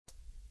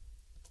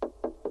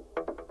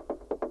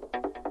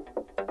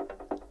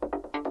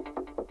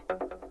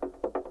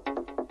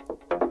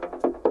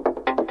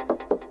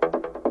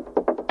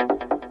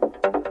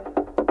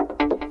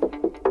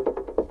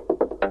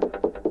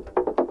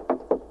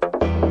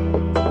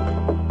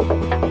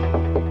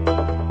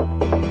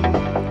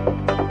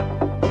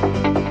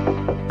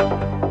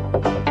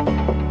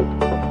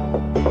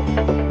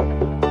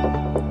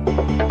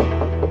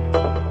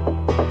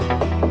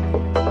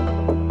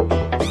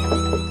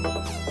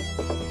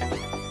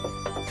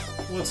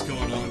What's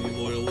going on, you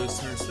loyal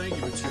listeners? Thank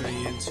you for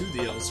tuning in to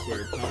the L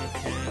Squared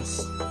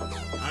Podcast.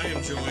 I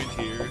am joined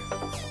here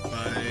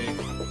by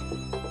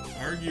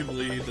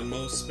arguably the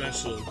most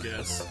special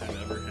guest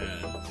I've ever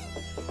had.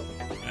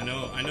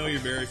 I know you're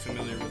very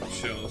familiar with the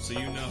show, so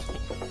you know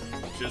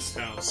just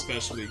how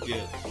special we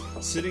get.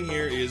 Sitting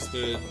here is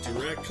the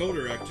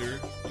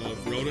co-director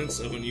of Rodents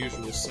of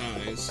Unusual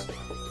Size,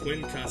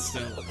 Quinn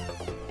Costello.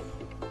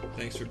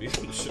 Thanks for being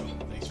on the show.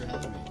 Thanks for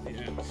having me.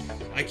 Yeah.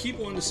 I keep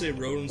wanting to say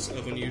Rodents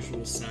of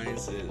Unusual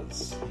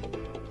Sizes.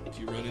 Do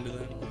you run into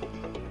that?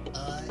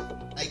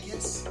 I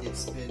guess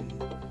it's been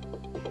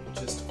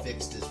just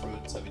fixed as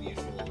Rodents of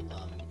Unusual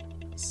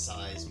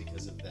Size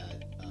because of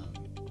that.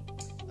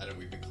 I don't know,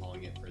 we've been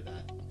calling it for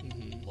that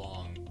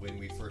long. When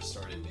we first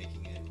started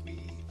making it, we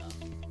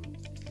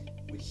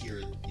would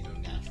hear,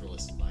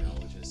 naturalists and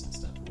biologists and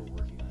stuff who were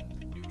working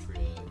on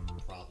nutria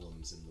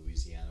problems in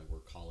Louisiana were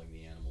calling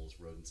the animals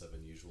rodents of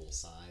unusual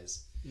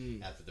size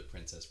after the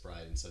Princess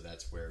Bride, and so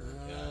that's where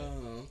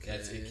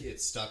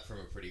it stuck from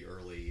a pretty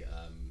early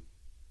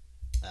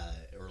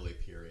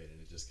period,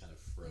 and it just kind of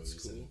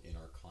froze in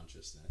our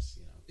consciousness.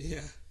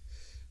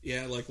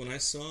 Yeah. Like when I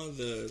saw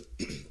the,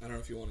 I don't know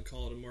if you want to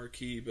call it a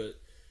marquee, but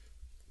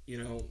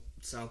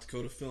South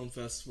Dakota Film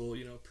Festival,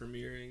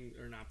 premiering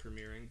or not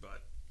premiering,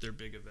 but their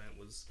big event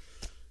was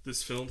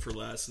this film for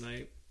last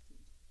night.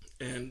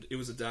 And it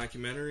was a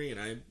documentary,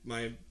 and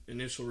my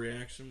initial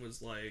reaction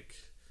was like,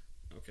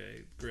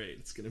 okay, great,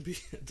 it's going to be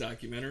a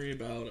documentary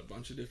about a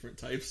bunch of different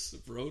types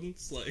of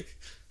rodents. Like,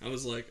 I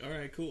was like, all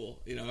right, cool.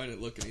 I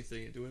didn't look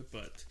anything into it,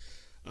 but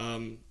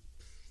I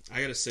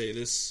got to say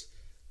this,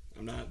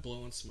 I'm not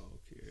blowing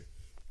smoke here,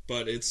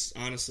 but it's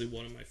honestly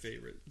one of my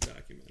favorite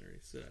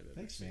documentaries that I've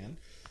ever seen.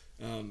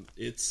 Man.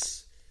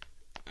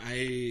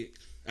 I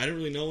didn't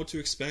really know what to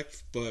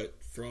expect, but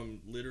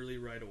from literally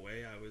right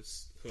away, I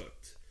was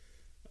hooked.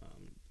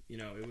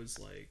 It was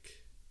like,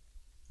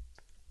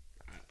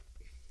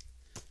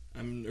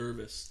 I'm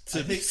nervous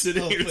to be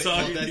sitting here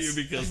talking to you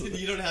because of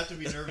you don't have to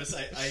be nervous.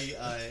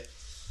 I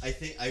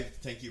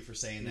thank you for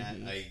saying that.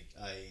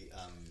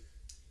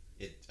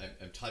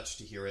 I'm touched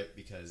to hear it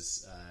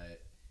because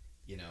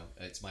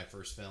it's my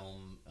first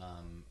film,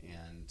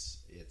 and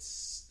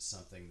it's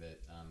something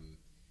that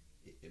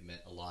it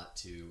meant a lot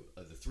to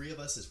the three of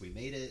us as we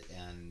made it,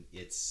 and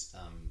it's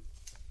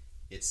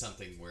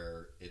something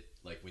where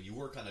when you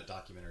work on a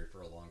documentary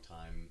for a long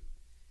time,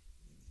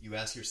 you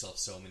ask yourself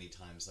so many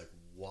times, like,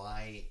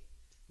 why?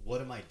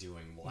 What am I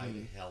doing? Why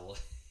the hell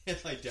am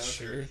I down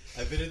here?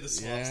 I've been in the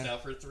swamps now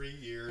for 3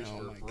 years.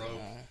 We're broke.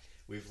 God.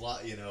 We've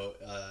lost.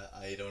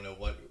 I don't know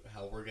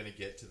how we're gonna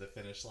get to the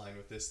finish line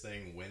with this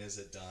thing. When is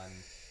it done?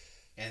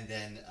 And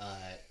then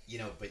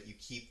but you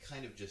keep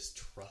kind of just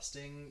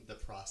trusting the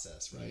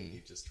process, right?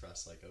 You just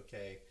trust,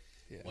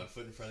 one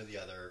foot in front of the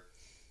other,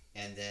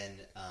 and then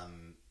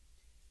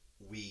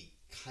we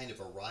kind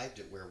of arrived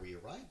at where we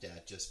arrived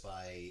at just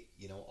by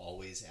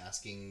always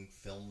asking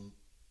film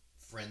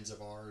friends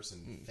of ours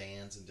and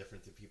fans and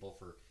different people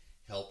for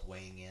help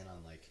weighing in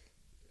on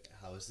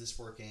how is this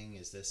working?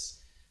 Is this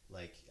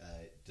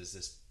does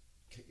this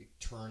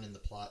turn in the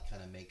plot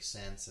kind of make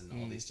sense, and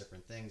all these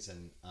different things,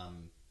 and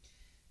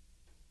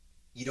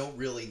you don't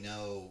really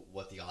know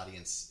what the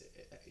audience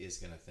is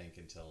going to think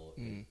until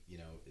it,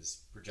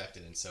 is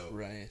projected, and so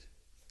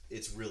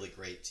it's really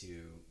great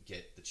to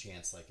get the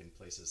chance, in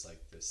places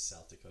like this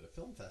South Dakota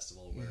Film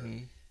Festival, where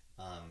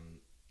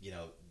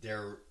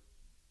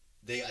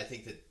I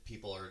think that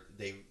people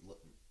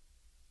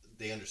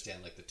they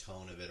understand the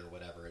tone of it or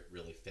whatever. It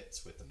really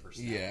fits with the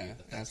personality of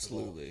the festival,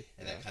 absolutely,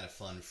 and that kind of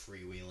fun,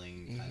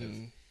 freewheeling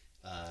kind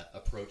of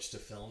approach to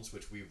films,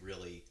 which we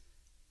really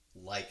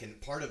like.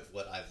 And part of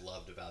what I've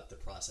loved about the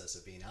process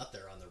of being out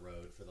there on the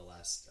road for the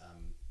last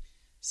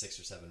 6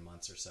 or 7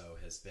 months or so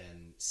has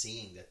been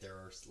seeing that there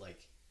are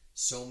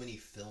so many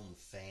film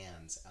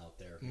fans out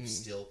there who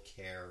still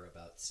care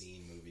about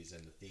seeing movies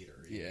in the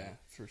theater. Yeah,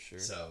 for sure.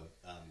 So,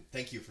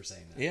 thank you for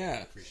saying that. Yeah.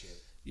 I appreciate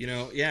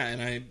it.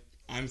 And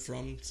I'm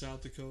from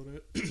South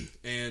Dakota,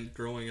 and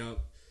growing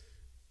up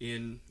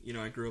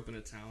I grew up in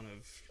a town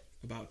of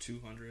about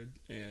 200,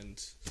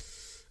 and,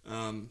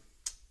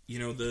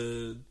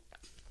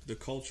 the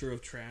culture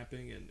of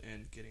trapping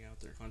and getting out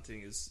there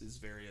hunting is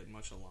very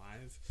much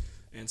alive.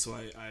 And so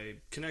I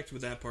connect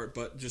with that part,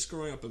 but just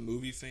growing up a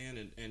movie fan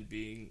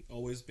and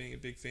always being a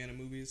big fan of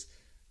movies,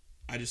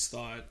 I just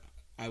thought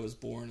I was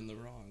born in the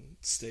wrong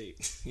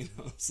state.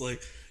 It's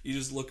like you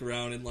just look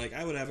around and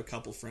I would have a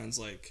couple friends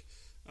I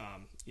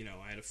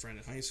had a friend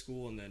in high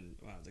school, and then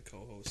the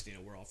co-host,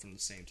 we're all from the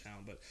same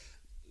town, but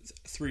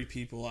 3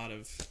 people out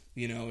of,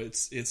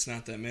 it's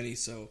not that many.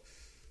 So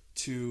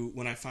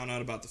when I found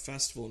out about the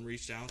festival and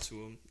reached out to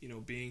them,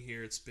 being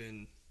here,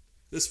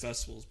 this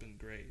festival has been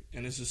great,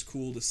 and it's just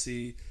cool to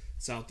see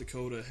South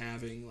Dakota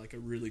having a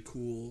really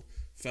cool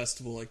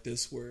festival like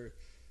this,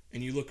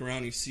 and you look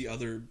around, you see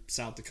other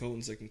South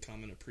Dakotans that can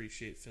come and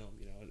appreciate film.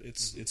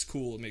 It's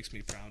cool. It makes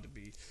me proud to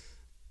be.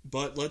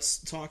 But let's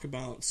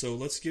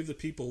give the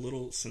people a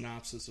little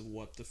synopsis of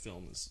what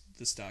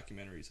this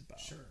documentary is about.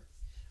 Sure.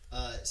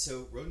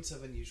 So Rodents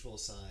of Unusual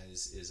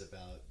Size is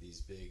about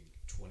these big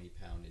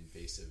 20-pound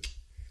invasive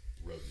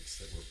rodents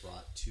that were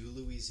brought to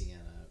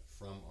Louisiana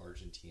from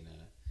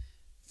Argentina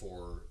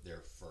for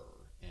their fur.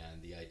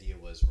 And the idea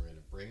was we're going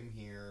to bring them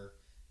here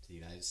to the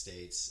United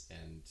States,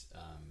 and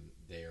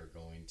they are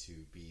going to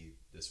be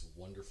this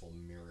wonderful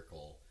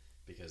miracle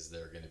because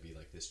they're going to be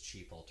like this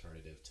cheap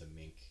alternative to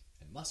mink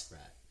and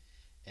muskrat.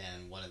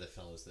 And one of the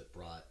fellows that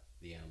brought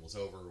the animals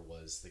over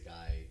was the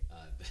guy,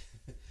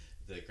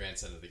 the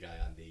grandson of the guy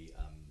on the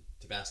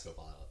Tabasco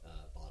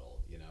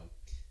bottle, you know,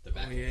 the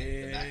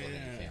McElhenney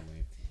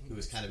family, who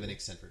was kind of an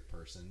eccentric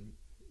person.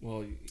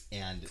 Well,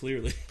 and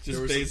clearly,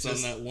 just based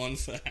on that one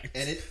fact.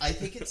 And I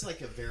think it's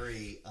like a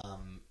very,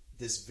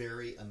 this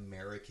very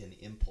American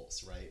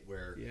impulse, right?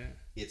 Where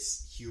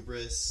it's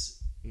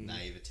hubris,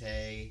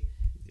 naivete,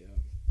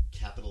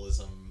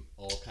 capitalism,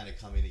 all kind of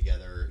coming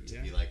together to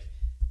be like,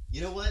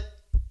 you know what?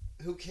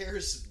 Who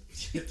cares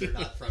if they're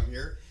not from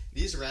here?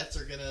 These rats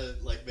are gonna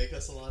like make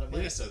us a lot of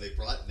money. So they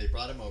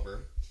brought him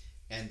over,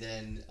 and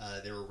then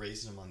they were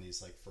raising them on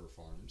these like fur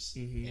farms,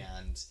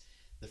 and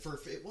the fur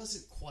it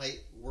wasn't quite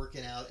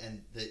working out,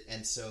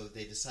 and so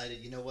they decided,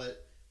 you know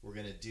what, we're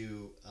gonna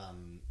do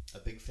a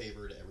big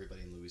favor to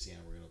everybody in Louisiana.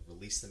 We're gonna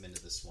release them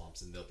into the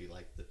swamps, and they'll be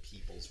like the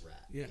people's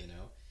rat, you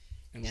know.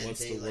 And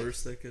what's the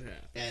worst that could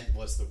happen? And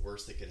what's the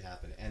worst that could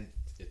happen? And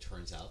it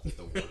turns out that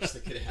the worst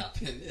that could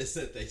happen is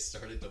that they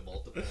started to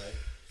multiply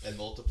and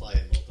multiply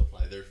and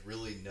multiply. There's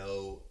really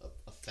no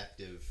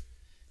effective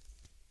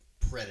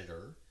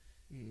predator.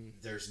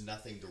 There's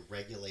nothing to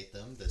regulate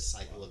them. The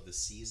cycle of the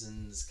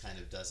seasons kind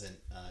of doesn't.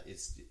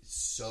 It's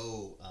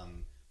so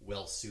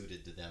well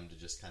suited to them to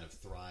just kind of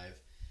thrive.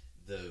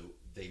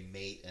 They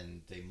mate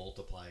and they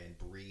multiply and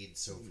breed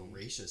so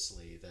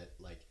voraciously that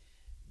like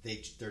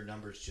their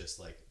numbers just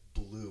like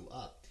blew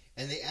up,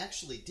 and they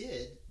actually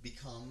did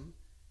become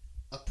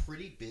a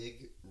pretty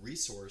big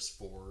resource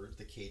for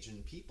the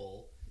Cajun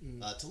people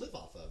to live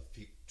off of.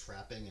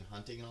 Trapping and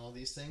hunting and all of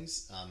these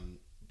things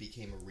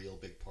became a real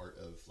big part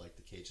of like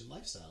the Cajun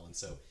lifestyle, and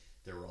so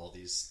there were all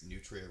these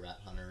nutria rat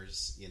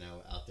hunters, you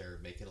know, out there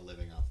making a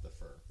living off the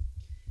fur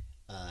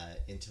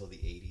until the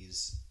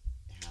 80s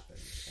happened.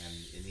 And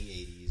in the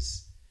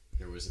 80s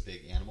there was a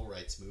big animal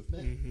rights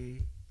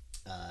movement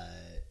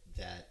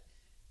that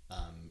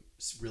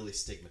really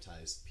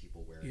stigmatized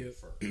people wearing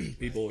fur.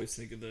 People always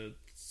think of the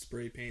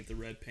spray paint, the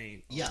red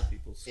paint on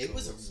people's it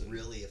was a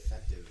really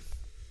effective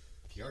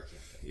PR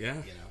campaign.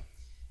 You know,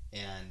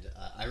 and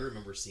I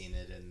remember seeing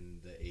it in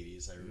the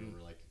 80s. I remember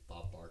like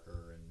Bob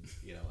Barker and,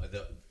 you know,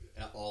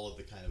 all of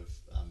the kind of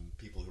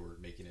people who were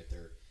making it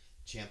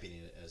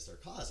championing it as their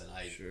cause. And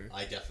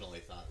I definitely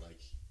thought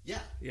like,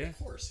 of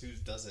course,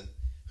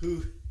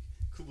 who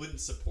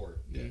wouldn't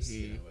support this,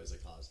 you know, as a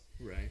cause.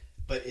 Right.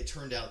 But it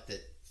turned out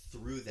that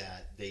through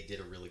that, they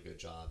did a really good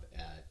job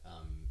at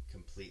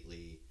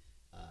completely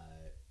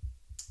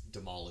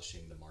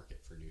demolishing the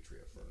market for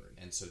nutria fur.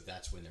 And so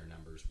that's when their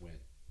numbers went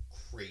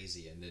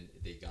crazy. And then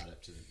they got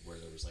up to where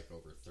there was like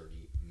over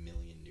 30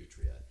 million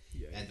nutria.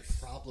 And the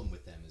problem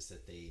with them is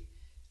that they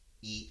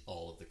eat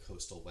all of the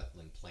coastal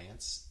wetland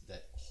plants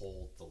that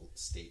hold the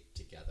state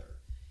together.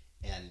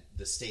 And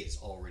the state is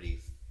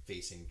already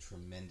facing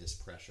tremendous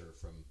pressure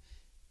from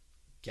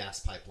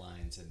gas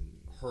pipelines and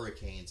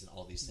hurricanes and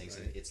all these things,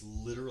 and it's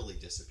literally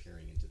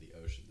disappearing into the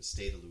ocean. The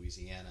state of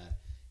Louisiana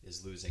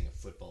is losing a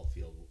football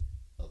field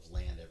of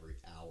land every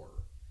hour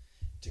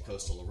to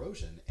coastal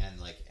erosion, and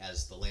like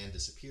as the land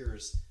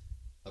disappears,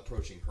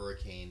 approaching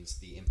hurricanes,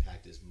 the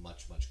impact is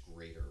much, much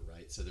greater,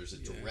 right? So there's a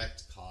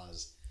direct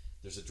cause,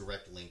 there's a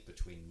direct link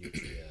between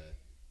nutria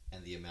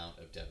and the amount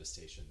of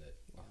devastation that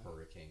a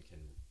hurricane can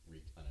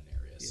wreak on an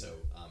area. So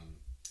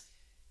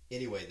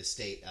anyway, the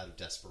state, out of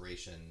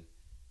desperation,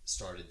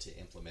 started to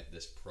implement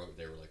this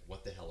they were like,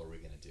 what the hell are we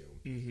going to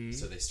do?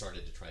 So they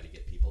started to try to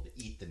get people to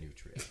eat the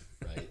nutria,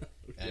 right?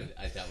 And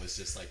that was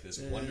just like this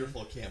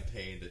wonderful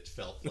campaign that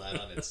fell flat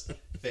on its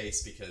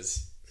face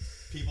because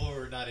people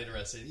were not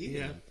interested in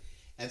eating them.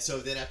 And so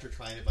then after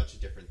trying a bunch of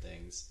different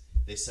things,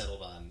 they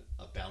settled on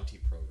a bounty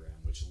program,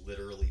 which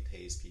literally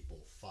pays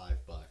people $5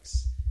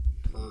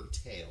 per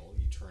tail.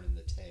 You turn in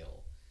the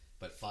tail,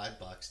 but $5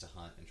 to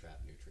hunt and trap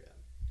nutria.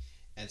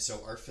 And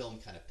so our film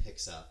kind of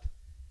picks up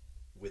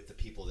with the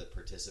people that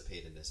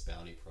participate in this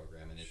bounty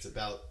program, and it's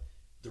about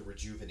the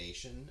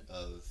rejuvenation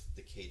of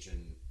the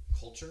Cajun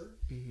culture.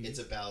 It's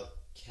about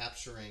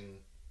capturing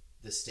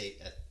the state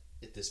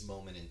at this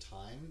moment in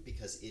time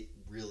because it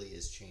really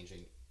is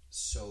changing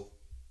so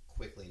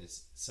quickly, and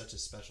it's such a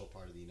special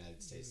part of the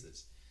United States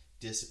that's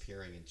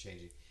disappearing and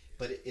changing.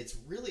 But it's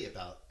really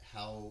about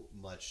how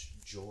much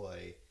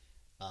joy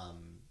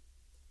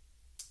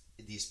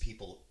these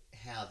people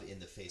have in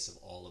the face of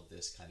all of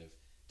this kind of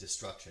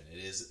destruction.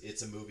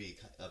 It's a movie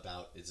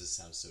about, it just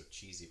sounds so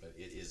cheesy, but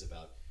it is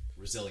about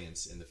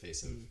resilience in the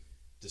face of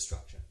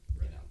destruction,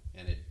 you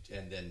know.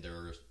 And then there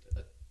are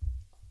a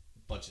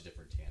bunch of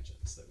different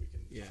tangents that we can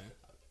talk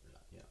about or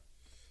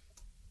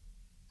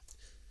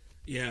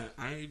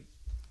not.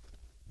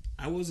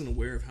 I wasn't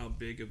aware of how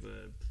big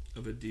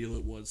of a deal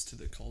it was to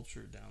the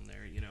culture down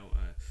there. You know,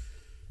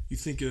 you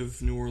think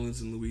of New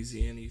Orleans and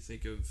Louisiana, you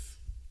think of,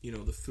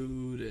 the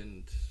food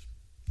and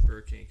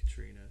Hurricane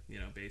Katrina,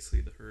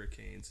 basically the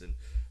hurricanes.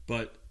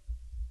 But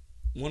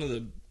one of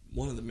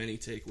the many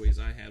takeaways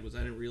I had was I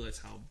didn't realize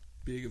how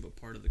big of a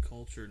part of the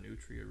culture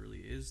Nutria really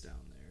is down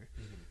there.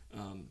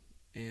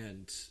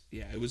 And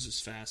yeah, it was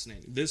just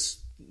fascinating.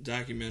 This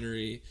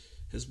documentary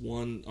has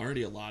won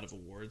already a lot of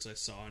awards I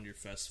saw on your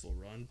festival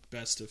run.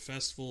 Best of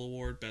Festival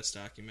Award, Best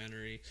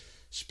Documentary,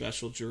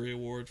 Special Jury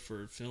Award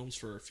for Films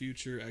for Our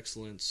Future,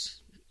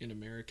 Excellence in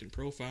American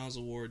Profiles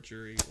Award,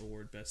 Jury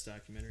Award, Best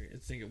Documentary. I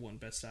think it won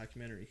Best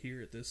Documentary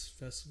here at this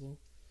festival.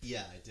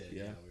 Yeah, I did.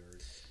 Yeah, we were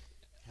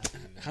happy.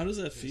 How does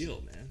that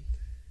feel, man?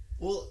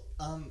 Well,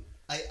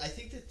 I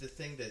think that the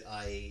thing that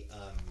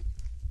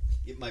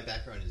my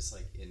background is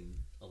like in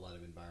a lot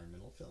of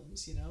environmental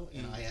films,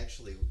 and I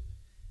actually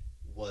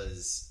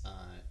was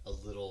a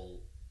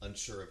little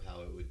unsure of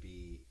how it would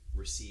be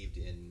received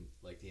in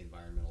like the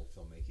environmental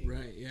filmmaking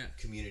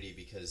community,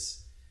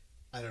 because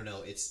I don't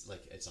know, it's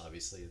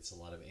obviously it's a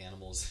lot of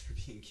animals that are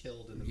being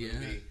killed in the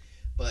movie,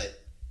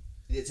 but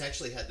it's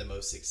actually had the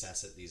most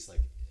success at these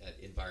at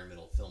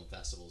environmental film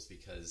festivals,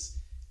 because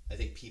I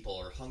think people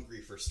are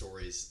hungry for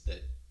stories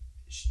that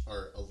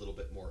are a little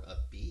bit more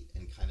upbeat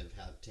and kind of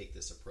take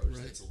this approach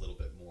that's a little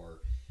bit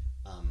more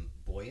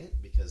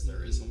buoyant, because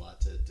there is a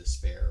lot to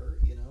despair,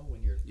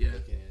 when you're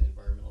looking at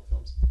environmental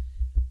films.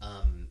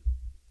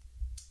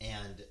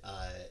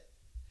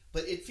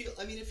 But it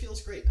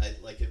feels great. I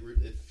like it.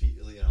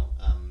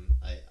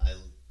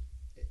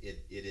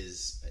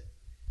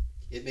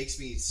 It makes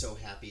me so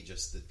happy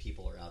just that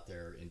people are out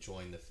there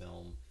enjoying the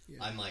film. Yeah.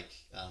 I'm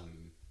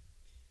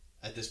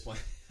at this point,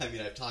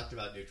 I've talked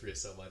about Nutria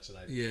so much, and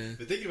I've been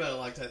thinking about it a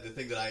long time. The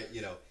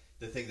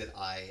thing that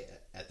I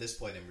at this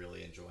point am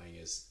really enjoying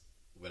is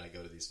when I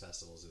go to these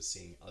festivals is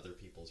seeing other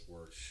people's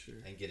work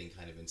and getting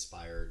kind of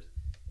inspired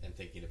and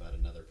thinking about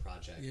another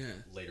project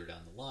later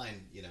down the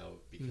line,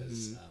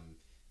 because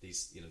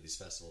these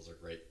festivals are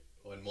great.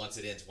 And once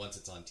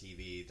it's on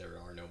TV, there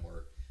are no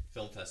more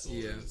film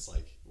festivals, and it's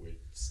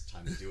it's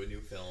time to do a new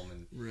film,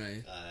 and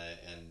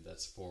and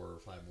that's 4 or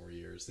 5 more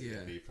years that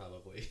you'll be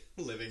probably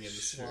living in the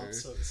swamp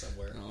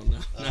somewhere. Oh no,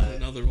 not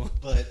another one.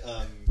 But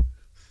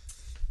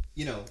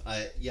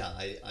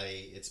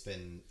it's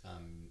been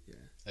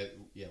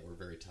we're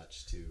very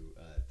touched too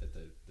that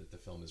the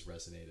film has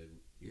resonated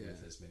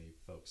with as many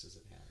folks as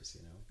it has.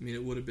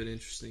 It would have been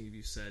interesting if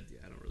you said,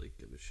 "I don't really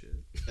give a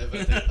shit."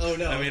 Oh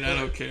no! I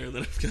don't care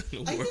that I've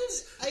gotten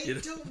awards. I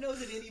don't know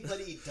that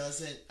anybody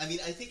doesn't. I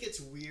think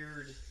it's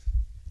weird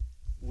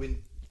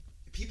when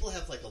people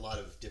have a lot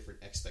of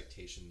different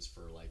expectations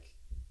for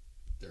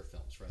their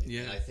films, right?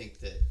 Yeah. And I think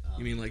that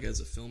you mean as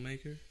a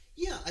filmmaker?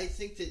 Yeah, I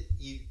think that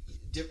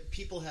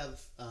people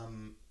have.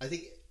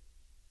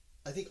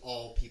 I think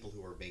all people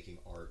who are making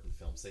art and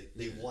films,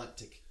 they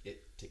want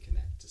it to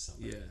connect to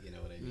somebody. You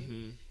know what I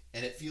mean?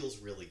 And it feels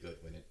really good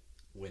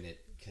when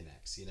it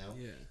connects. Yeah.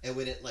 And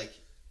when it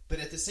but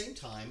at the same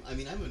time, I'm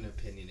an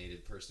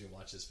opinionated person who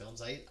watches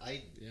films.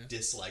 I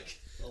dislike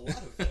a lot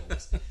of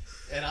films,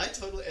 and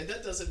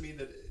that doesn't mean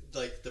that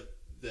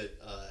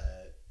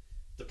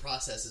the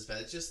process is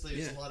bad. It's just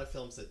there's a lot of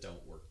films that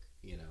don't work,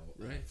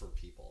 for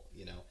people,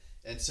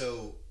 and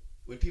so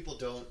when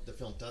the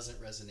film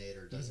doesn't resonate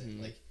or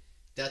doesn't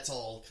that's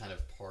all kind of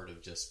part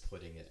of just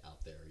putting it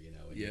out there, and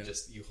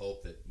you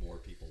hope that more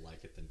people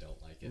like it than don't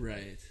like it,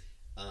 right?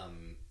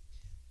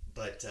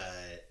 But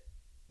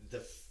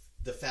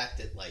the fact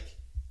that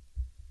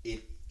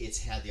it's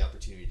had the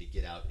opportunity to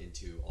get out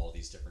into all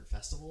these different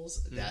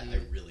festivals, that I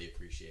really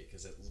appreciate,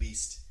 because at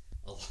least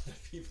a lot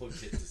of people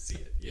get to see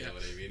it. You know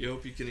what I mean? You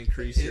hope you can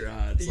increase your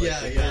odds. People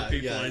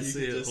I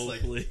see it,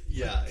 hopefully.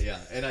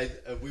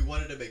 And we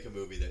wanted to make a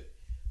movie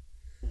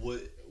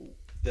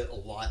that a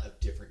lot of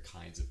different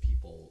kinds of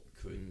people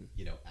could,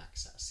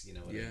 access. You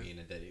know what I mean?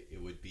 And that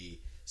it would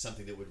be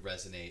something that would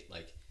resonate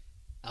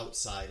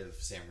outside of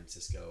San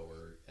Francisco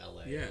or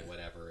LA or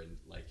whatever. And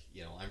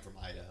I'm from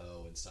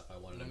Idaho and stuff. I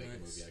wanted to make a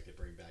movie I could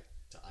bring back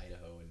to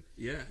Idaho, and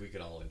we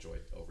could all enjoy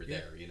it over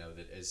there.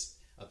 That is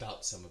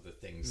about some of the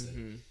things that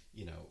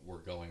were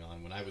going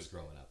on when I was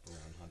growing up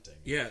around hunting.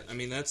 Yeah,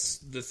 that's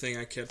the thing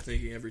I kept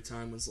thinking every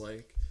time was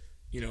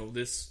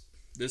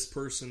this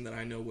person that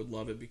I know would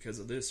love it because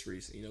of this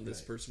reason. This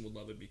person would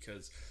love it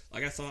because,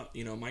 I thought,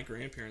 my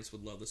grandparents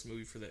would love this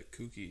movie for that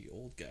kooky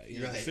old guy,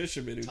 the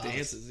fisherman who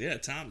dances. Yeah,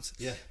 Thomas.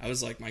 Yeah, I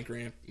was like, my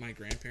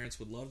grandparents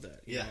would love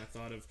that. I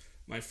thought of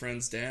my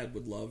friend's dad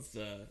would love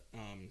the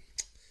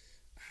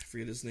I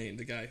forget his name,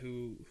 the guy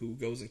who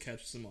goes and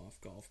catches them off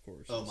golf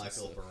courses. Oh,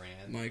 Michael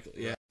Baran. Michael,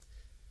 yeah.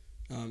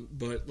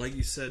 But like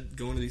you said,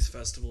 going to these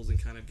festivals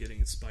and kind of getting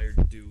inspired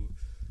to do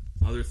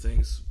other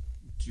things.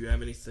 Do you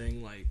have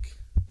anything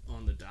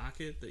on the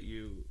docket that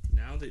you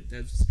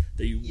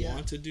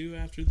want to do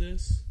after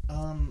this?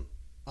 I'm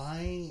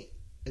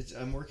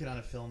working on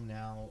a film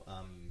now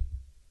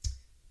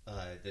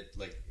that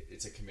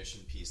it's a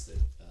commission piece that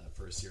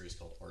for a series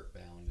called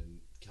Artbound in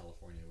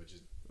California, which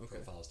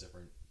profiles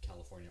different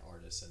California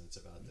artists, and it's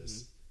about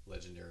this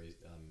legendary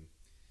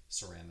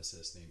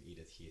ceramicist named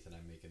Edith Heath, and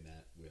I'm making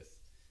that with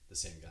the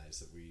same guys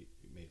that we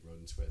made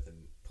Rodents with.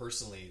 And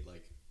personally,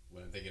 like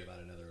when I'm thinking about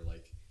another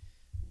like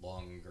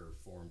longer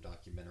form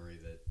documentary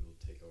that will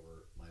take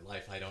over my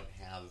life, I don't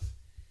have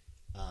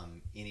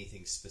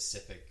anything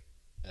specific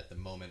at the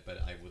moment, but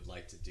I would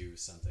like to do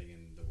something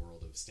in the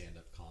world of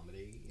stand-up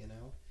comedy, you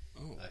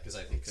know, because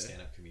I think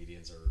stand-up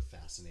comedians are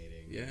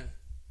fascinating,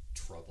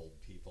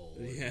 troubled people,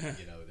 and,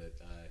 you know,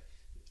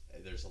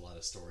 that there's a lot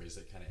of stories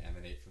that kind of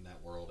emanate from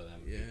that world, and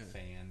I'm a big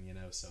fan, you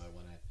know, so I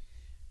want to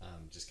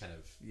just kind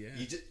of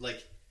you just,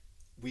 like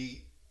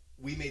we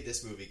made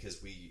this movie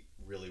because we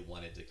really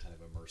wanted to kind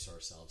of immerse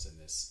ourselves in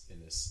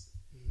this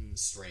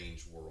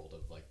strange world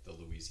of like the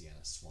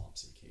Louisiana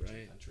swamps and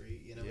Cajun country,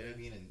 you know what I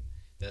mean? And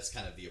that's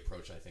kind of the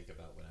approach I think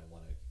about when I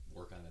want to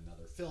work on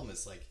another film.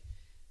 It's like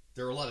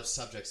there are a lot of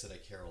subjects that I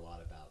care a lot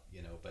about,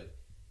 you know, but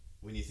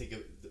when you think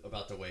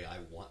about the way I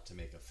want to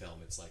make a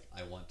film, it's like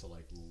I want to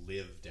like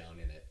live down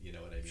in it, you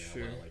know what I mean? I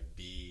want to like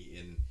be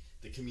in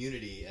the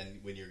community,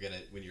 and when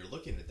you're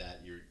looking at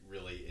that,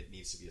 it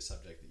needs to be a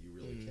subject that you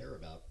really care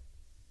about.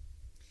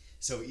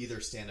 So either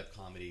stand-up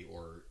comedy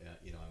or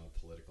you know, I'm a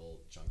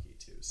political junkie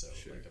too, so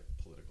like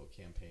a political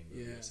campaign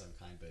movie of some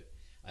kind, but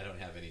I don't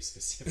have any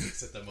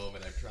specifics at the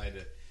moment. I'm trying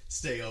to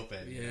stay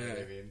open. You know what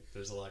I mean?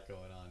 There's a lot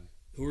going on.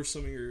 Who are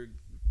some of your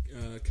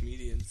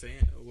comedian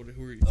fans? Who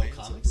are your fans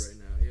comics? Of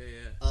right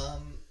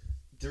now?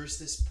 There's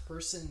this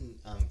person,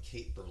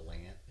 Kate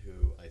Berlant,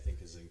 who I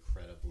think is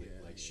incredibly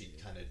she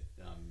kind of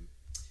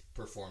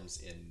performs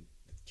in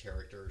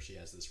character. She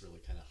has this really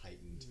kind of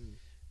heightened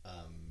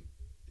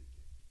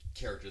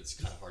character that's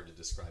kind of hard to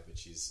describe, but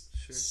she's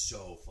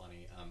so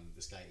funny.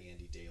 This guy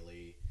Andy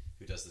Daly,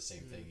 who does the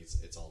same thing.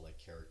 It's all like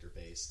character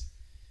based.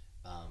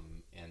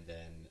 And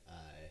then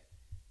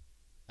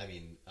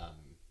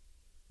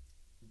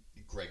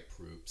Greg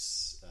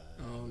Proops.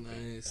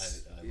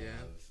 Nice. I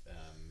love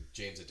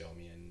James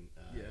Adomian.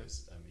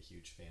 I'm a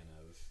huge fan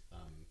of.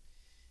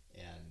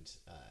 And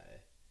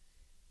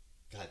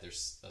God,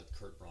 there's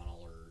Kurt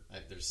Braunohler.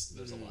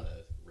 There's a lot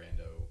of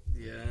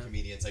rando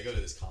comedians. I go to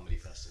this comedy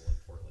festival in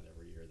Portland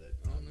every year that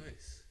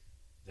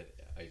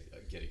I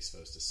get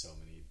exposed to so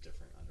many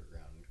different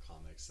underground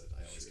comics that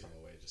I always come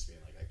away just being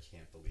like, I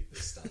can't believe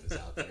this stuff is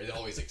out there. It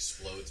always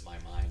explodes my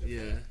mind of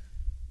like,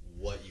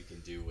 what you can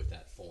do with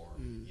that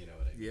form. You know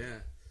what I mean? Yeah.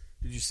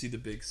 Did you see The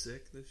Big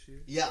Sick this year?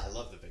 Yeah, I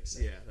love The Big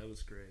Sick. Yeah, that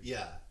was great.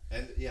 Yeah,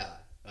 and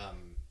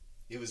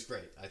it was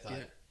great. I thought,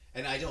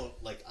 and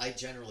I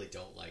generally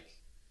don't like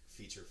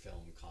feature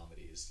film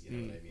comedies. You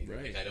know what I mean?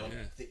 Right. Like I don't.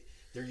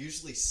 They're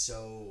usually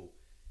so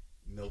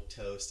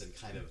milquetoast and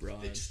kind of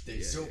broad.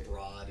 They're so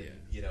broad, and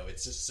you know,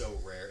 it's just so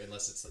rare.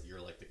 Unless it's like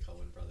you're like the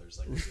Coen brothers,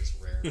 like it's just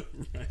rare.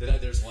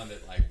 There's one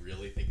that I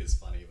really think is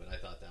funny, but I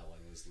thought that one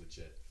was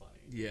legit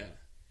funny. Yeah,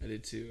 I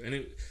did too.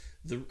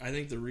 And I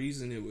think the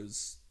reason it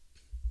was,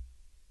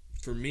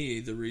 for me,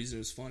 the reason it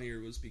was funnier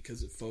was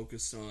because it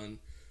focused on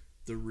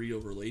the real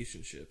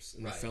relationships,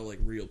 and it felt like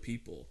real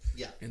people.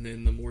 Yeah. And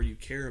then the more you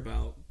care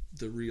about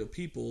the real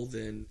people,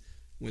 then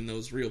when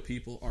those real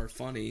people are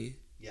funny,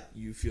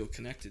 you feel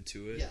connected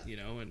to it, you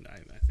know, and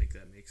I think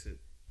that makes it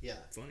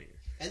funnier.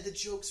 And the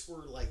jokes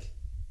were like,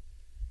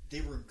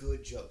 they were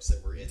good jokes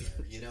that were in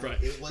there, you know?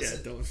 It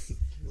wasn't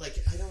like,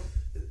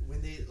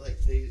 when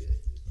they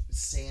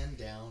sand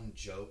down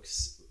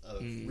jokes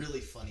of really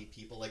funny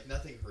people, like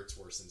nothing hurts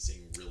worse than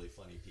seeing really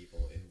funny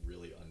people in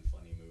really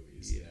unfunny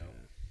movies, you know?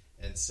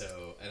 And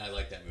so, and I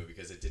like that movie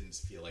because it didn't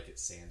feel like it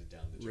sanded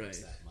down the jokes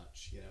that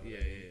much, you know?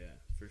 Yeah,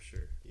 for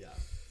sure. Yeah.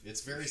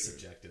 It's very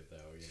subjective,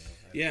 though, you know?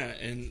 Yeah,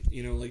 and,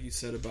 you know, like you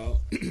said about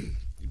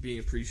being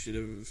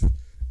appreciative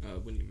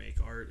when you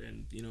make art,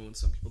 and, you know, when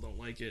some people don't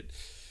like it,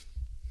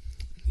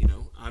 you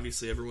know,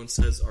 obviously everyone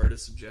says art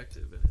is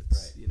subjective, and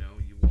it's, you know,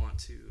 you want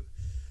to,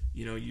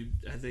 you know,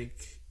 I think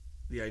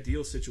the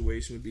ideal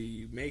situation would be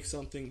you make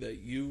something that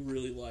you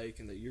really like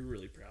and that you're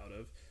really proud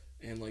of,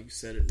 and like you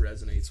said, it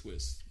resonates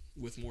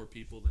with more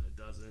people than it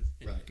doesn't,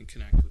 and you can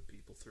connect with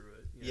people through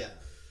it. You know? Yeah.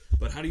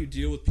 But how do you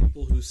deal with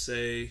people who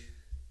say,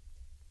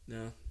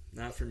 no,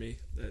 not for me,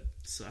 that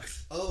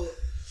sucks? Oh,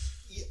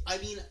 I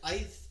mean,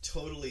 I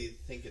totally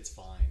think it's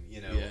fine,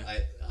 you know.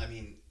 I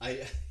mean,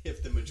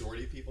 if the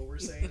majority of people were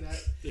saying that,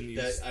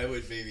 that I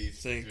would maybe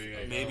think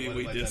like, maybe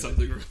we did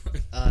something wrong.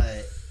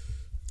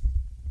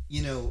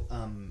 You know,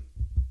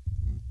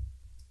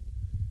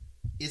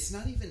 it's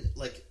not even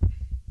like,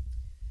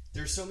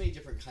 there's so many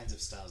different kinds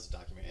of styles of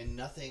documentary, and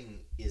nothing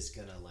is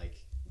gonna like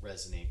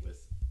resonate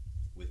with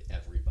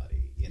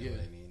everybody. You know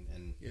what I mean?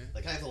 And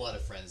like, I have a lot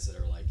of friends that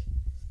are like,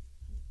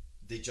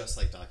 they just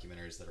like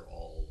documentaries that are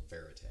all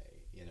verite.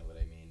 You know what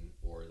I mean?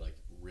 Or like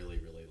really,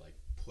 really like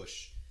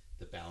push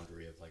the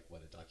boundary of like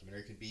what a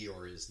documentary could be,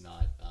 or is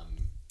not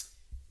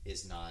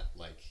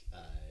like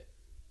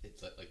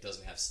it like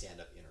doesn't have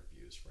stand up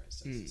interviews, for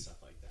instance, and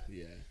stuff like that.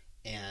 Yeah.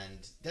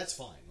 And that's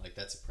fine. Like,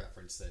 that's a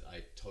preference that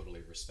I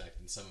totally respect.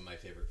 And some of my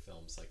favorite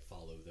films like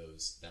follow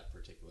that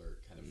particular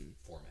kind of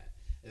format.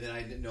 And then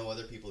I know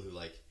other people who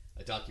like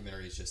a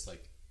documentary is just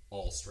like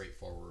all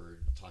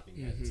straightforward talking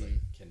heads, like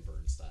Ken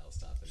Burns style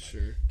stuff,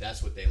 and like,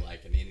 that's what they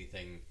like, and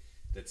anything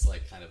that's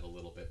like kind of a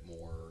little bit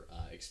more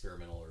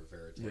experimental or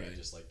verite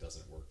just like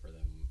doesn't work for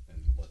them,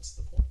 and what's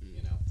the point,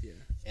 you know?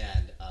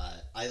 And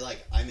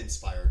I'm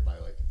inspired by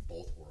like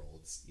both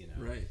worlds, you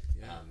know?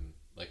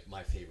 Like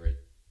my favorite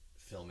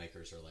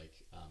filmmakers are like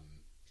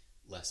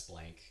Les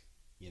Blank,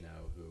 you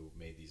know, who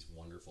made these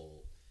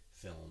wonderful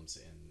films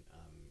in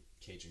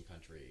Cajun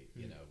country,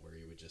 you know, where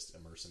he would just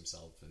immerse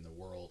himself in the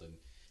world and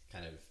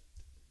kind of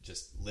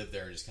just live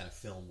there and just kind of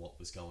film what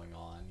was going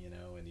on, you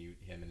know, and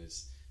him and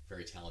his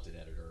very talented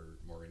editor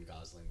Maureen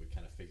Gosling would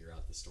kind of figure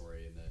out the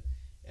story in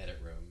the edit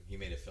room. He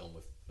made a film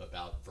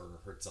about Werner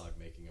Herzog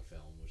making a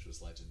film, which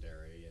was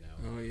legendary, you know.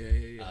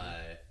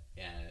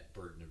 And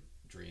Burden of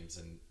Dreams,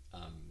 and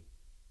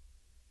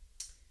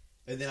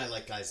then I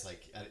like guys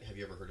like, have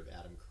you ever heard of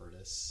Adam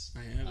Curtis?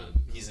 I haven't.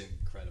 He's an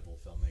incredible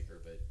filmmaker,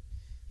 but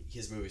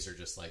his movies are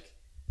just like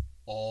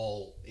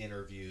all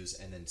interviews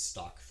and then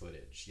stock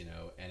footage, you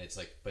know, and it's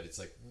like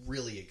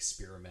really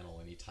experimental,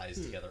 and he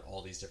ties together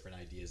all these different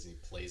ideas and he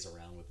plays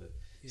around with the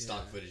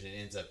stock footage, and it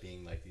ends up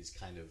being like these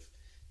kind of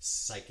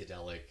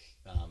psychedelic,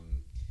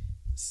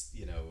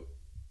 you know,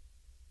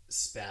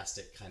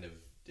 spastic kind of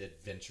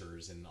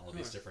adventures and all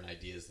these different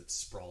ideas that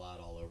sprawl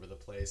out all over the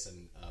place,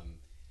 and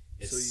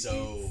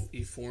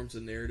he forms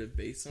a narrative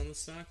based on the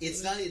stock.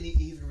 It's not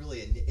even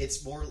really.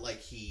 It's more like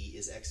he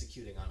is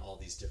executing on all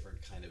these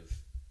different kind of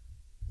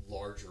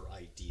larger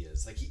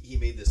ideas. Like he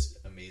made this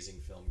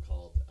amazing film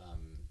called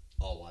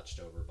All Watched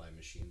Over by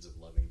Machines of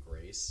Loving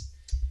Grace,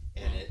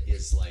 and it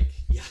is like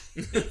just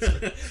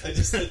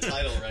the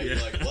title, right? You're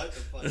like, what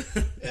the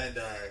fuck? And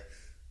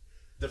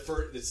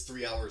it's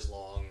 3 hours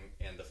long,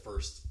 and the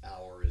first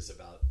hour is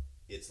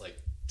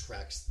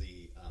tracks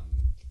the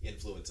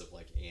influence of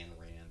like Ayn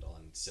Rand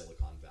on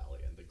Silicon Valley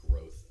and the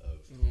growth of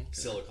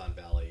Silicon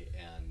Valley,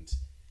 and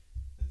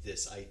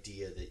this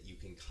idea that you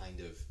can kind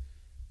of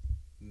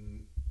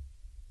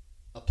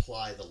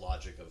apply the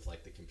logic of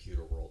like the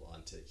computer world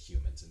onto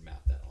humans and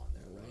map that on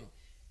there, right?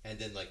 And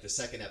then like the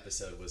second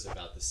episode was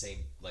about the same,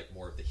 like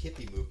more of the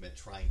hippie movement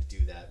trying to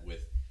do that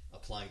with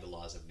applying the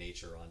laws of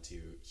nature onto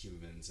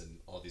humans, and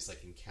all these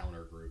like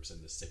encounter groups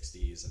in the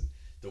 60s and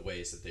the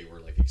ways that they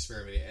were like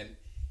experimenting, and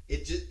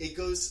it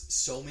goes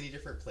so many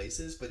different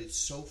places, but it's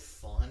so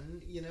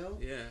fun, you know,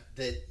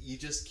 that you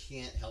just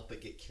can't help but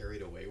get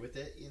carried away with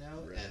it, you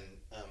know. And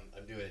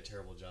I'm doing a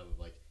terrible job of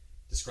like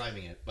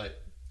describing it,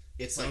 but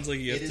it sounds like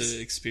you have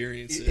to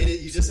experience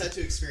it. You just have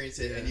to experience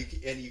it,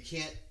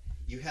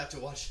 you have to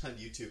watch it on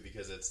YouTube,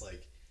 because it's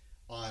like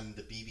on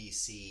the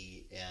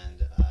BBC,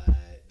 and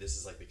this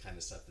is like the kind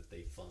of stuff that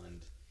they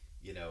fund,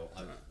 you know,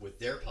 with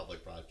their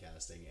public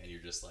broadcasting, and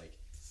you're just like,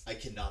 I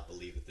cannot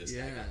believe that this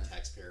guy got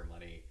taxpayer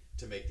money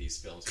to make these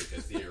films,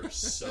 because they are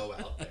so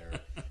out there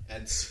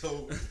and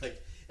so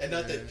like, and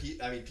not that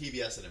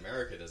PBS in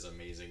America does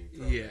amazing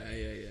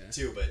programming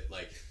too, but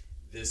like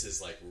this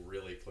is like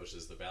really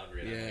pushes the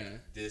boundary, and I'm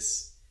like,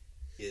 this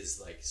is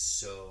like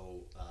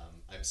so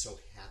I'm so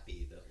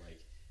happy that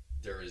like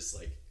there is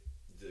like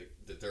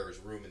that there is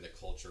room in the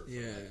culture for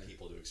like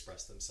people to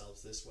express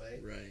themselves this way,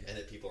 and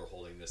that people are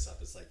holding this up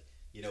as like,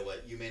 you know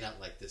what, you may not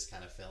like this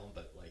kind of film,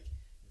 but like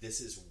this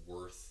is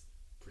worth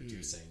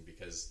producing,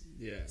 because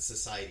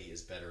society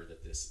is better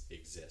that this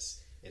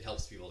exists. It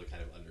helps people to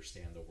kind of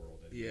understand the world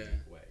in a unique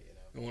way, you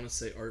know. I want to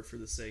say art for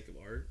the sake of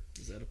art.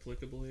 Is that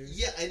applicable here?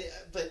 Yeah,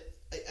 but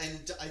I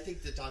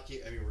think the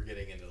we're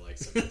getting into like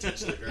some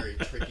potentially very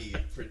tricky,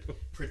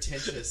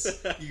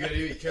 pretentious. You got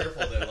to be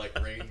careful to like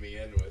rein me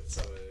in with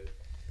some of it.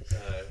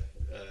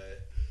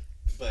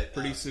 But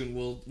pretty soon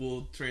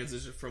we'll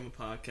transition from a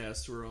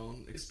podcast to our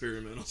own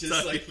experimental.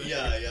 Just like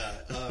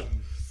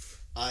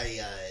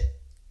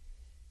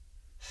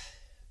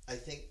I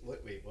think.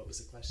 What was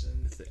the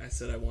question? I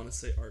said I want to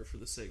say art for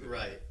the sake of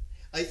art.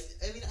 I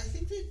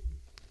think that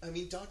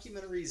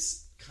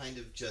documentaries kind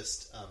of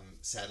just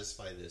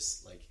satisfy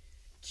this like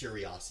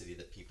curiosity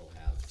that people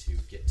have to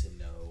get to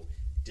know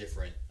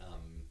different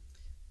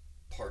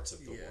parts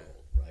of the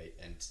world, right?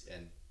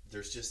 And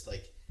there's just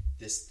like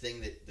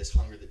this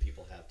hunger that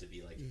people have to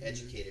be like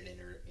educated and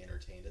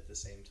entertained at the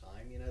same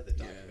time. You know, that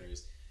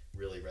documentaries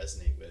really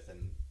resonate with,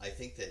 and I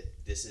think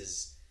that this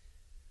is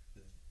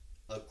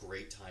a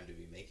great time to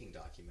be making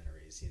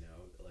documentaries, you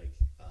know, like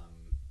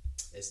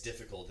as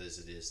difficult as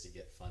it is to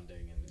get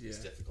funding, and as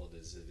difficult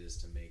as it is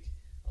to make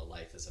a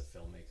life as a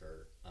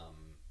filmmaker,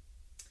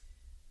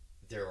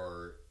 there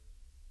are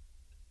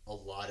a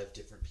lot of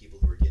different people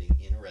who are getting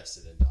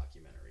interested in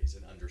documentaries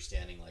and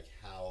understanding like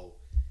how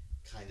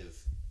kind of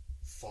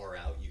far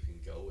out you can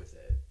go with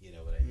it, you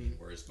know what I mean?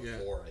 Whereas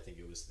before, I think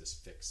it was this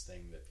fixed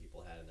thing that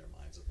people had in their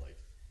minds of like,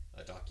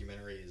 a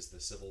documentary is the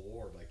Civil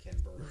War by Ken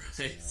Burns,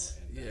 you know,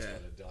 and that's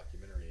what a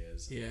documentary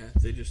is. Yeah,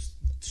 they just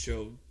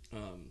show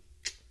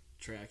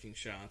tracking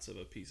shots of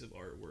a piece of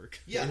artwork.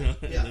 Yeah,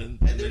 you know? And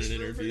there's an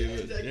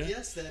interview.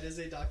 Yes, that is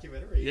a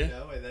documentary, you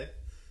know, and that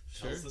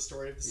tells the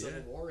story of the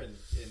Civil War in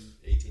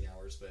 18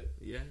 hours. But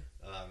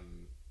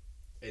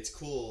it's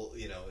cool,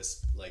 you know,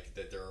 it's like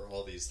that there are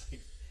all these like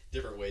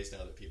different ways now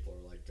that people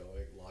are like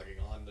logging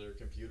on to their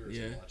computers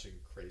and watching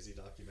crazy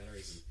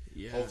documentaries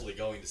and hopefully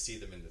going to see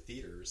them in the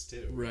theaters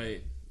too.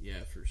 Right.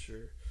 Yeah, for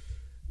sure.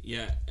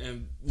 Yeah,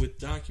 and with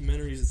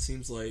documentaries, it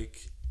seems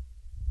like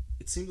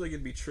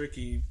it'd be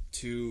tricky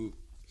to,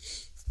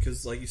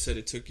 because like you said,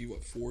 it took you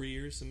 4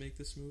 years to make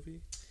this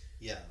movie.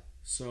 Yeah.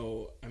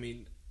 So I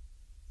mean,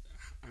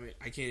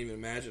 I can't even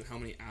imagine how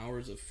many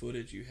hours of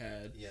footage you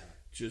had. Yeah.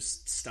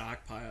 Just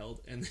stockpiled,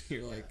 and then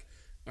you're like,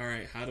 all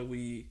right, how do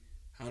we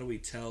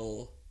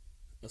tell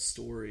a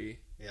story?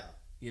 Yeah.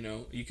 You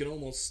know, you can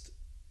almost,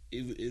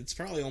 it's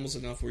probably almost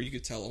enough where you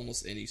could tell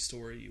almost any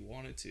story you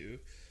wanted to,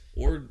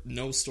 or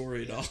no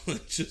story at all,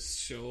 and just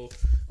show.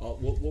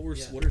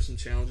 What are some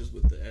challenges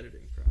with the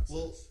editing process?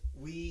 Well,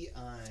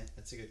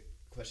 that's a good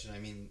question. I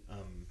mean,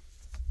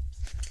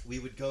 we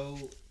would go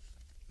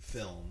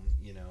film,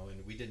 you know,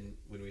 and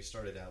when we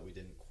started out, we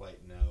didn't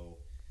quite know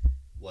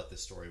what the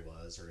story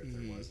was, or if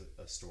there was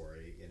a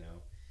story, you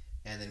know.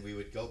 And then we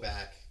would go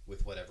back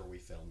with whatever we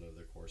filmed over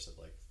the course of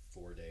like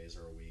 4 days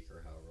or a week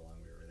or however long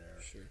we were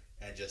there. Sure.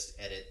 And just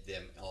edit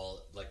them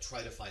all, like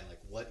try to find like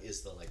what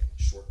is the like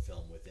short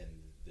film within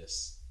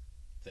this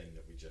thing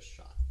that we just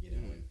shot, you know.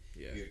 And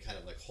we would kind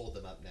of like hold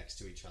them up next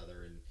to each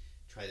other and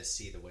try to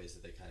see the ways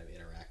that they kind of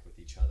interact with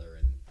each other.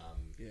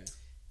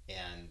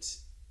 And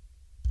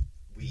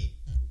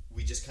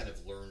we just kind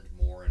of learned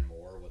more and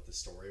more what the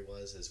story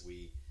was as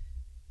we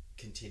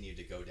continued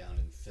to go down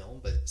and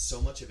film, but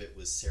so much of it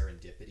was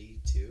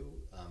serendipity too.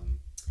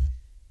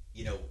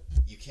 You know,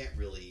 you can't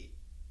really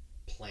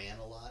plan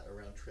a lot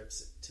around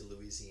trips to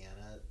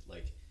Louisiana.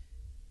 Like,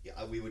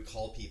 we would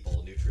call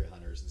people, nutria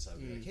hunters and stuff,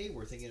 like, hey,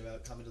 we're thinking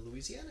about coming to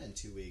Louisiana in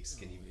 2 weeks.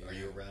 Are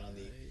you around on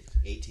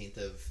the 18th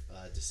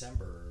of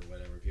December or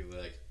whatever? People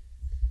were like,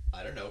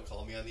 I don't know,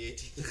 call me on the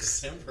 18th of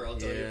December. I'll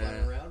tell you if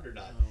I'm around or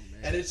not.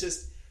 And it's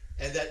just,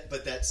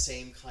 but that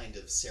same kind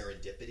of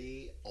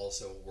serendipity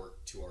also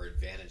worked to our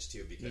advantage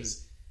too,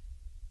 because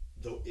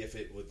if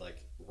it would like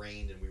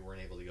rained and we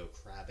weren't able to go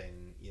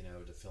crabbing, you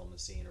know, to film the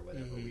scene or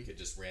whatever, we could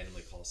just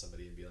randomly call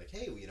somebody and be like,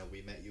 hey, you know,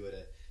 we met you at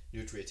a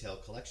nutria tail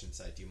collection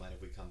site. Do you mind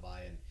if we come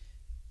by and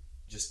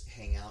just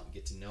hang out and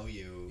get to know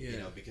you? You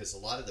know, because a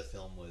lot of the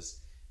film was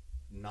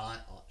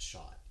not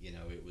shot. You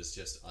know, it was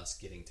just us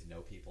getting to know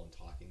people and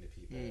talking to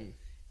people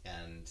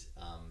and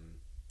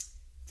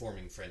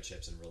forming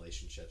friendships and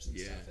relationships and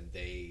stuff, and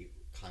they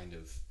kind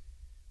of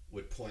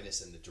would point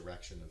us in the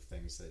direction of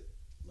things that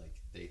like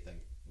they think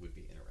would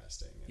be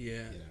interesting. And,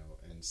 you know,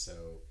 and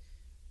so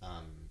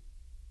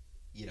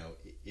you know,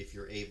 if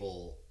you're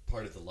able,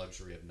 part of the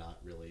luxury of not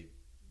really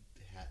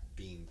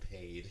being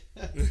paid,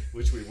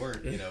 which we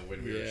weren't, you know,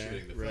 when we were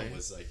shooting the film,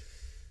 was like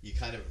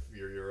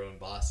you're your own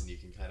boss and you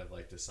can kind of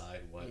like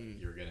decide what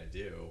you're gonna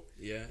do.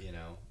 You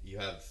know, you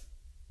have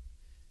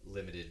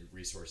limited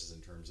resources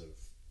in terms of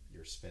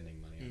you're spending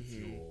money on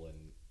fuel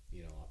and,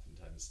 you know,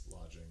 oftentimes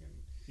lodging and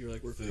you're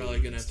like, we're probably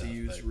gonna have to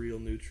use real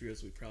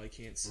nutrias. We probably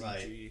can't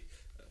CG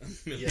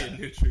a million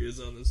nutrias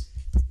on this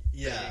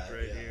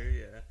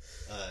here.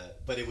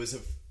 But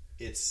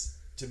it's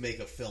to make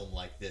a film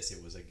like this,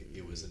 it was a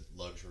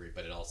luxury,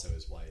 but it also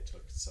is why it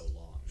took so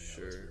long.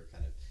 You know, as we were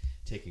kind of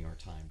taking our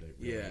time to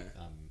really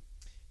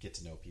get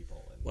to know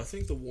people. And, well, I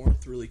think the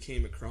warmth really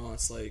came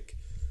across. Like,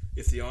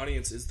 if the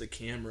audience is the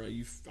camera,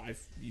 you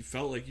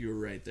felt like you were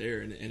right there,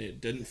 and it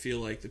didn't feel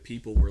like the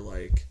people were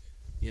like,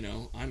 you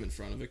know, I'm in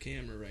front of a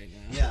camera right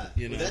now. Yeah,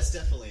 you know? Well, that's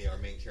definitely our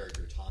main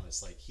character,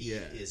 Thomas. Like, he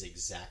is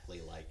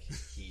exactly like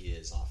he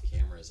is off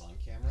camera as on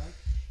camera,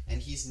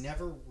 and he's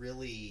never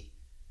really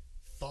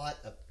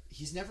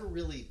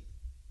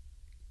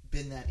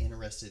been that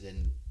interested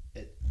in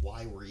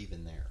why we're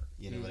even there.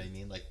 You know what I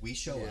mean? Like, we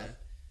show up,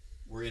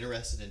 we're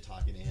interested in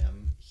talking to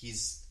him.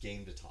 He's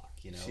game to talk,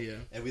 you know.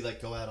 And we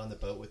like go out on the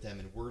boat with him,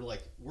 and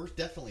we're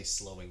definitely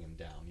slowing him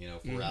down. You know,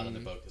 if we're out on the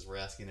boat, because we're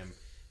asking him.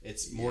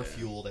 It's more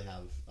fuel to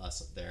have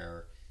us up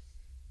there.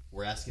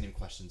 We're asking him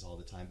questions all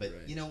the time, but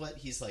you know what?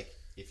 He's like,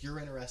 if you're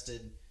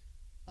interested,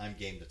 I'm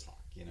game to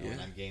talk. You know,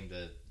 and I'm game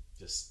to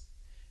just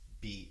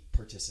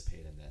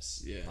participate in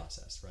this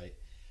process, right?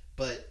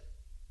 But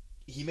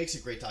he makes a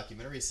great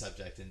documentary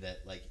subject in that,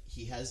 like,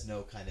 he has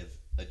no kind of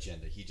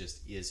agenda. He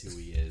just is who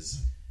he is,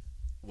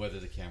 whether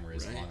the camera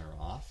is on or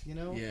off, you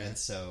know? And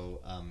so,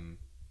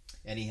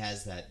 and he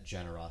has that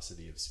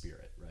generosity of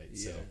spirit, right?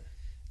 So,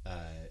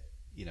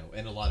 you know,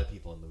 and a lot of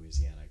people in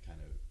Louisiana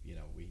kind of, you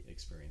know, we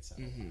experience that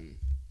a lot.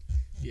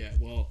 Yeah,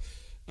 well,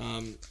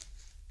 I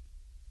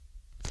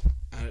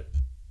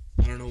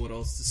don't know what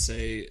else to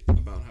say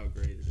about how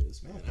great it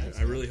is, man.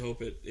 I really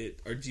hope it.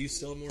 Do you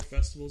still have more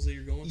festivals that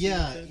you're going to?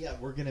 Yeah,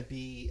 we're going to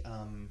be,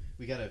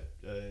 we got a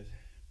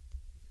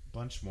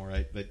bunch more,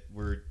 right? But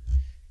we're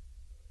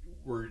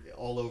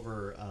all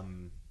over,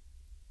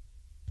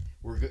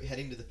 we're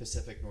heading to the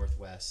Pacific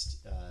Northwest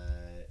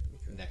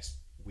next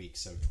week,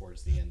 so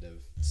towards the end of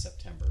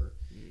September,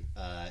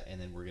 and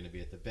then we're going to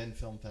be at the Bend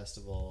Film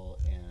Festival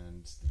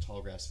and the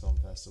Tallgrass Film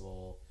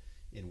Festival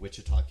in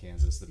Wichita,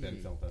 Kansas. The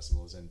Bend Film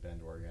Festival is in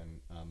Bend, Oregon,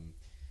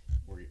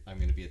 I'm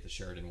going to be at the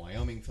Sheridan,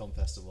 Wyoming Film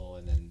Festival,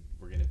 and then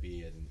we're going to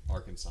be in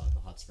Arkansas at the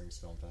Hot Springs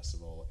Film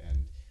Festival,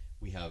 and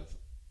we have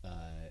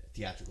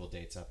theatrical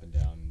dates up and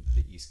down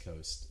the East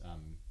Coast,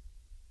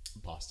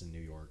 Boston, New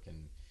York,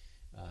 and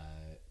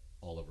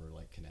all over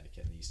like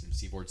Connecticut and the Eastern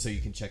Seaboard. So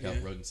you can check out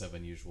Rodents of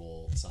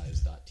Unusual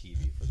Size.tv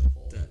for the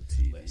full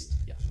list.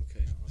 Yeah.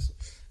 Okay. Awesome.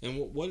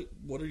 And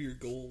what are your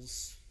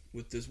goals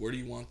with this? Where do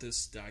you want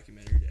this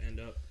documentary to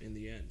end up in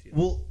the end? You know?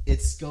 Well,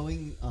 it's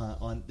going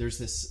on. There's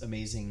this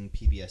amazing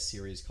PBS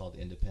series called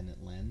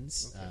Independent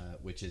Lens,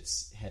 which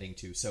it's heading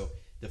to. So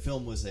the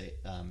film was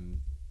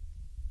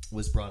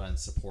brought on,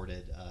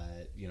 supported,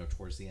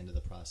 towards the end of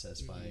the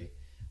process by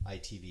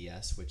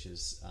ITVS, which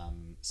is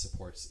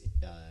supports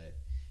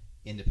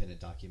independent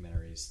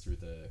documentaries through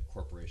the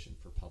Corporation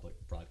for Public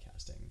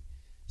Broadcasting.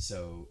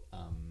 So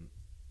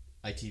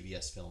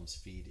ITVS films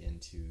feed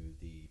into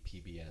the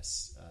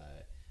PBS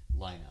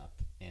lineup,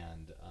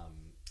 and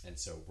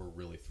so we're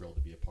really thrilled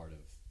to be a part of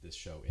this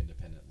show,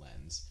 Independent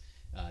Lens.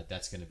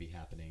 That's going to be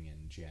happening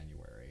in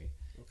January.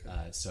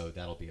 Okay. So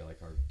that'll be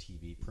like our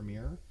TV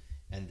premiere.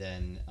 And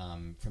then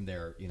from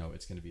there,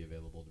 it's going to be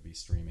available to be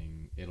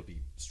streaming. It'll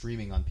be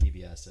streaming on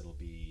PBS. It'll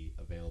be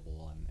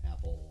available on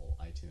Apple,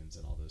 iTunes,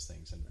 and all those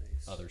things, and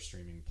other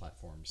streaming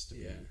platforms to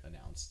be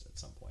announced at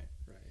some point.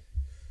 Right.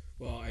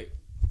 Well,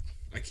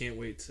 I can't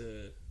wait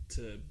to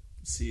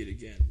see it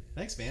again, man.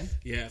 Thanks, man.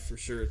 Yeah, for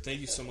sure. Thank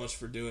you so much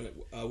for doing it.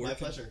 My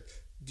pleasure.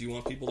 Do you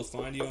want people to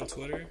find you on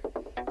Twitter?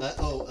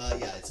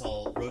 It's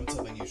all Rodents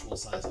of Unusual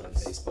Size on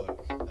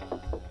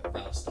Facebook,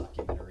 Rouse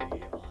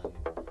Documentary on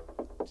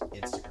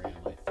Instagram,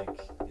 I think.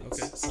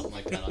 It's something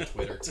like that on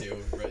Twitter, too.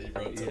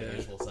 Rodents of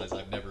Unusual Size.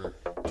 I've never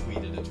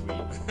tweeted a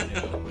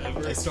tweet.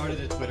 Never? I started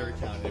a Twitter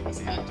account, and it was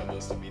hacked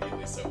almost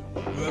immediately, so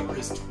whoever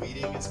is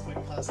tweeting is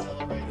Quinn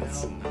Costello right now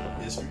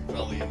is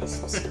probably in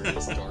this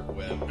serious dark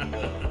web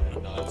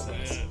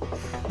nonsense.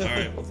 All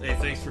right. Well, hey,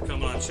 thanks for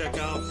coming on. Check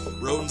out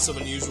Rodents of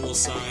Unusual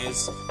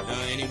Size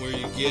anywhere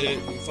you get it.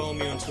 You can follow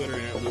me on Twitter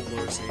at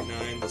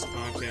LukeLawrence89. This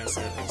podcast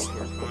at X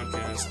Square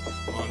Podcast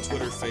on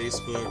Twitter,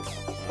 Facebook,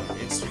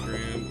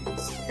 Instagram.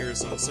 You can hear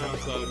us on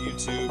SoundCloud,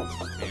 YouTube,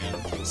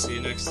 and we'll see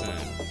you next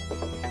time.